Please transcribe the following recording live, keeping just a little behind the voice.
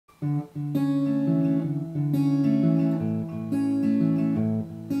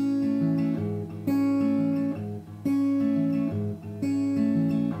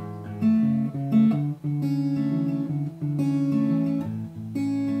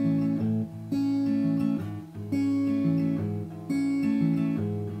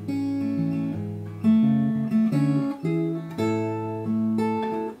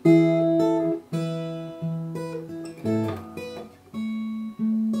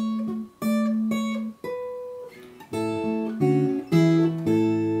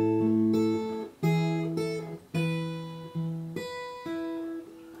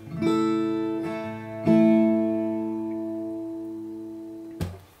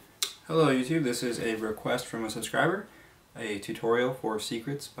Hello YouTube, this is a request from a subscriber, a tutorial for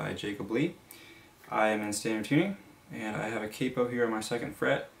Secrets by Jacob Lee. I am in standard tuning and I have a capo here on my 2nd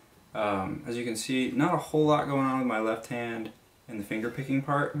fret. As you can see, not a whole lot going on with my left hand in the finger picking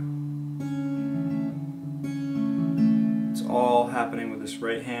part. It's all happening with this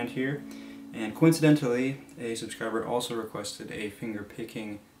right hand here, and coincidentally a subscriber also requested a finger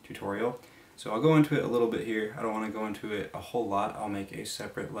picking tutorial. So I'll go into it a little bit here. I don't want to go into it a whole lot. I'll make a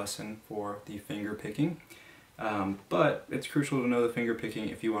separate lesson for the finger picking. But it's crucial to know the finger picking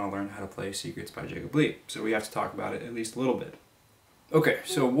if you want to learn how to play Secrets by Jacob Lee. So we have to talk about it at least a little bit. Okay,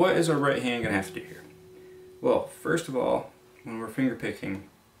 so what is our right hand going to have to do here? Well, first of all, when we're finger picking,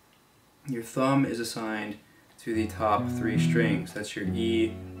 your thumb is assigned to the top 3 strings. That's your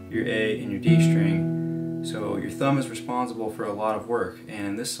E, your A, and your D string. So your thumb is responsible for a lot of work, and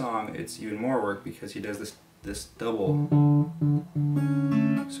in this song it's even more work because he does this double.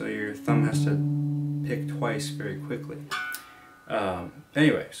 So your thumb has to pick twice very quickly.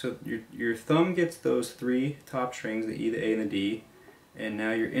 Anyway, so your thumb gets those 3 top strings, the E, the A, and the D, and now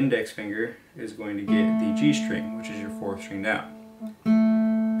your index finger is going to get the G string, which is your 4th string down.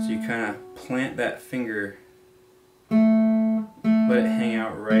 So you kind of plant that finger, let it hang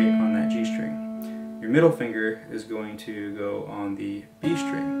out right on that G string. Your middle finger is going to go on the B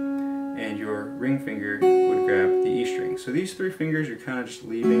string, and your ring finger would grab the E string. So these 3 fingers you're kind of just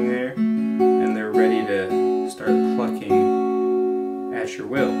leaving there, and they're ready to start plucking at your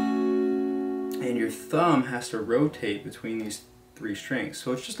will. And your thumb has to rotate between these 3 strings.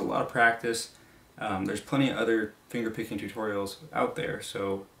 So it's just a lot of practice. There's plenty of other finger picking tutorials out there,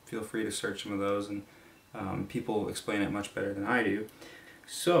 so feel free to search some of those, and people explain it much better than I do.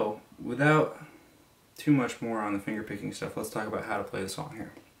 So without too much more on the finger picking stuff, let's talk about how to play the song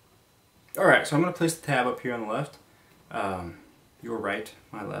here. Alright, so I'm going to place the tab up here on the left, your right,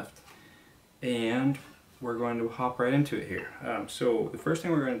 my left, and we're going to hop right into it here. So the first thing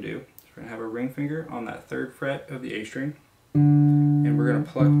we're going to do is we're going to have a ring finger on that 3rd fret of the A string, and we're going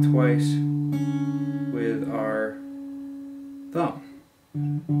to pluck twice with our thumb.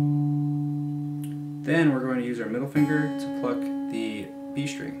 Then we're going to use our middle finger to pluck the B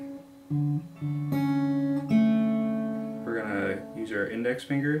string. We're going to use our index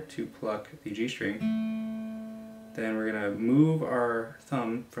finger to pluck the G string. Then we're going to move our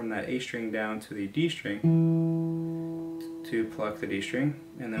thumb from that A string down to the D string to pluck the D string,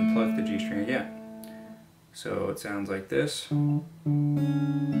 and then pluck the G string again. So it sounds like this. We're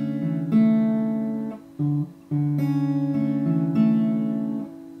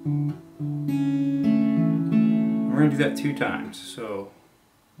going to do that 2 times. So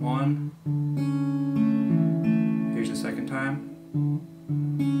 1, here's the 2nd time.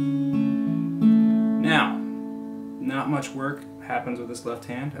 Now, not much work happens with this left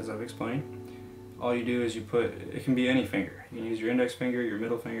hand, as I've explained. All you do is you put, it can be any finger. You can use your index finger, your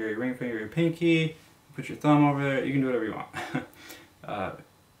middle finger, your ring finger, your pinky, put your thumb over there, you can do whatever you want.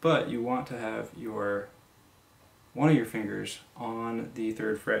 But you want to have one of your fingers on the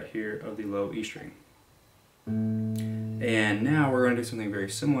 3rd fret here of the low E string. And now we're going to do something very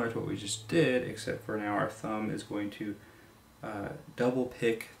similar to what we just did, except for now our thumb is going to double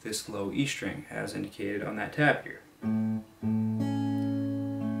pick this low E string as indicated on that tab here.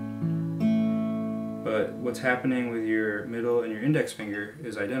 But what's happening with your middle and your index finger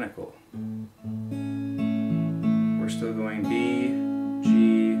is identical. We're still going B,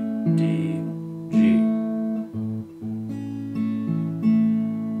 G, D, G.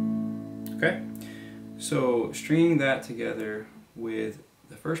 Okay? So stringing that together with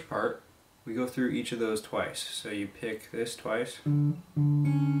the first part, we go through each of those twice. So you pick this twice, then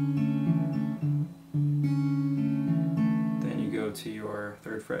you go to your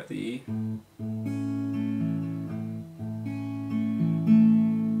 3rd fret, the E,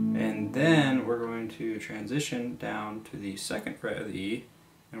 and then we're going to transition down to the 2nd fret of the E,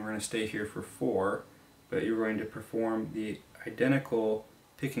 and we're going to stay here for 4, but you're going to perform the identical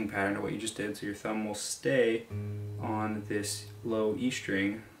picking pattern to what you just did, so your thumb will stay on this low E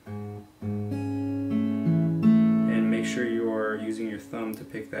string, and make sure you are using your thumb to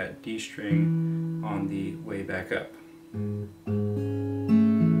pick that D string on the way back up.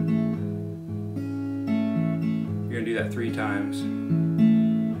 You're going to do that 3 times.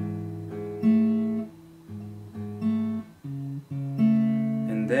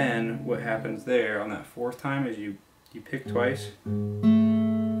 And then what happens there on that 4th time is you pick twice,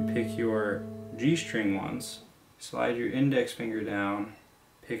 you pick your G string once, slide your index finger down,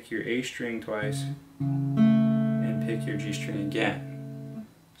 pick your A string twice, and pick your G string again.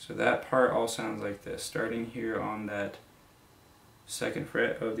 So that part all sounds like this. Starting here on that 2nd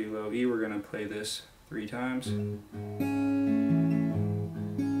fret of the low E, we're going to play this 3 times.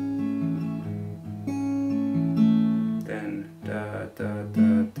 Then da da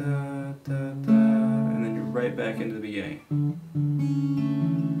da da da da, and then you're right back into the beginning.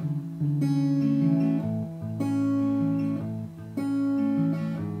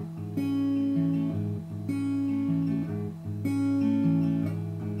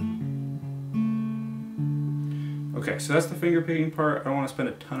 Okay, so that's the finger picking part. I don't want to spend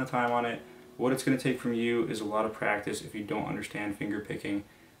a ton of time on it. What it's going to take from you is a lot of practice if you don't understand finger picking.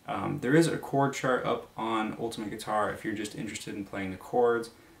 There is a chord chart up on Ultimate Guitar if you're just interested in playing the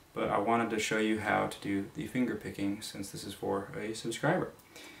chords, but I wanted to show you how to do the finger picking since this is for a subscriber.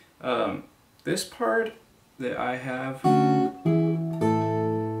 This part that I have,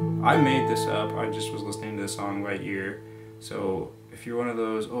 I made this up. I just was listening to the song by ear. So if you're one of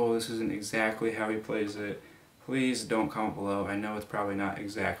those, oh, this isn't exactly how he plays it, please don't comment below. I know it's probably not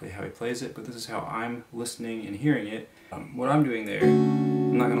exactly how he plays it, but this is how I'm listening and hearing it. What I'm doing there,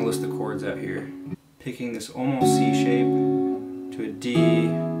 I'm not going to list the chords out here. Picking this almost C shape to a D,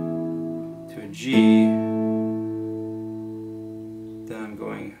 to a G, then I'm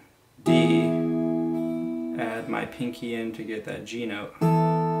going D, add my pinky in to get that G note,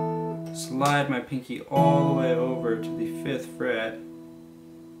 slide my pinky all the way over to the 5th fret,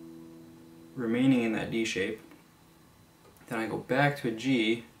 remaining in that D shape. Then I go back to a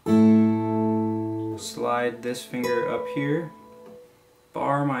G, slide this finger up here,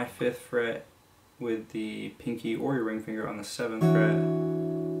 bar my 5th fret with the pinky or your ring finger on the 7th fret,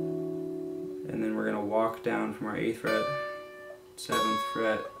 and then we're going to walk down from our 8th fret, 7th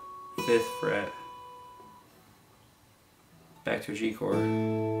fret, 5th fret, back to a G chord,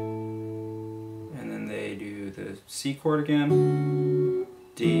 and then they do the C chord again,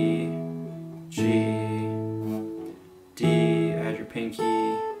 D, G, D, add your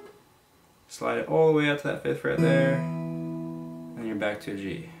pinky, slide it all the way out to that 5th fret there, and you're back to a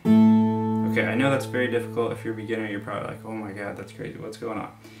G. Okay, I know that's very difficult. If you're a beginner, you're probably like, oh my god, that's crazy, what's going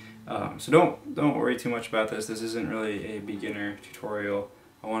on? So don't worry too much about this. This isn't really a beginner tutorial.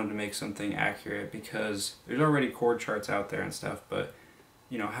 I wanted to make something accurate because there's already chord charts out there and stuff, but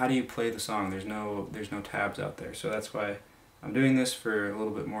you know, how do you play the song? There's no tabs out there. So that's why I'm doing this for a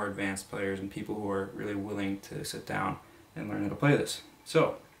little bit more advanced players and people who are really willing to sit down and learn how to play this.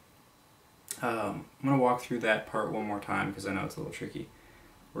 So I'm going to walk through that part one more time because I know it's a little tricky.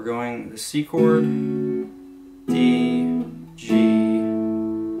 We're going the C chord, D, G,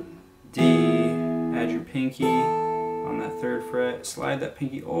 D, add your pinky on that 3rd fret, slide that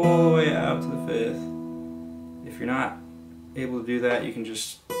pinky all the way out to the 5th. If you're not able to do that, you can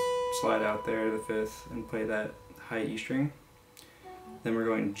just slide out there to the 5th and play that high E string. Then we're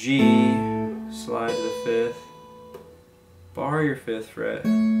going G, slide to the 5th, bar your 5th fret,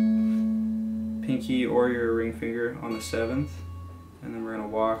 pinky or your ring finger on the 7th, and then we're going to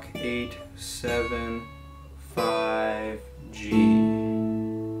walk 8, 7, 5, G.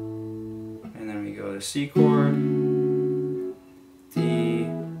 And then we go to C chord, D,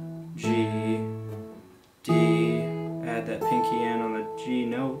 G, D, add that pinky in on the G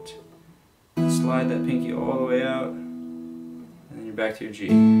note, slide that pinky all the way out, and then you're back to your G.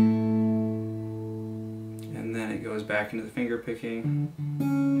 And then it goes back into the finger picking,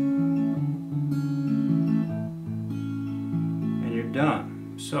 and you're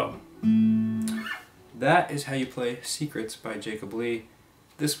done. So that is how you play Secrets by Jacob Lee.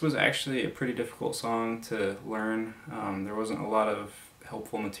 This was actually a pretty difficult song to learn. There wasn't a lot of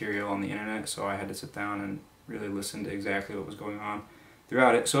helpful material on the internet, so I had to sit down and really listen to exactly what was going on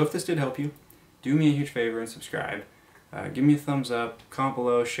throughout it. So if this did help you, do me a huge favor and subscribe. Give me a thumbs up, comment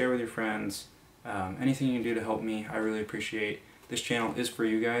below, share with your friends. Anything you can do to help me, I really appreciate. This channel is for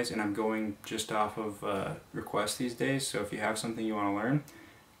you guys, and I'm going just off of requests these days, so if you have something you want to learn,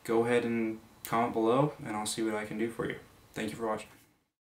 go ahead and comment below, and I'll see what I can do for you. Thank you for watching.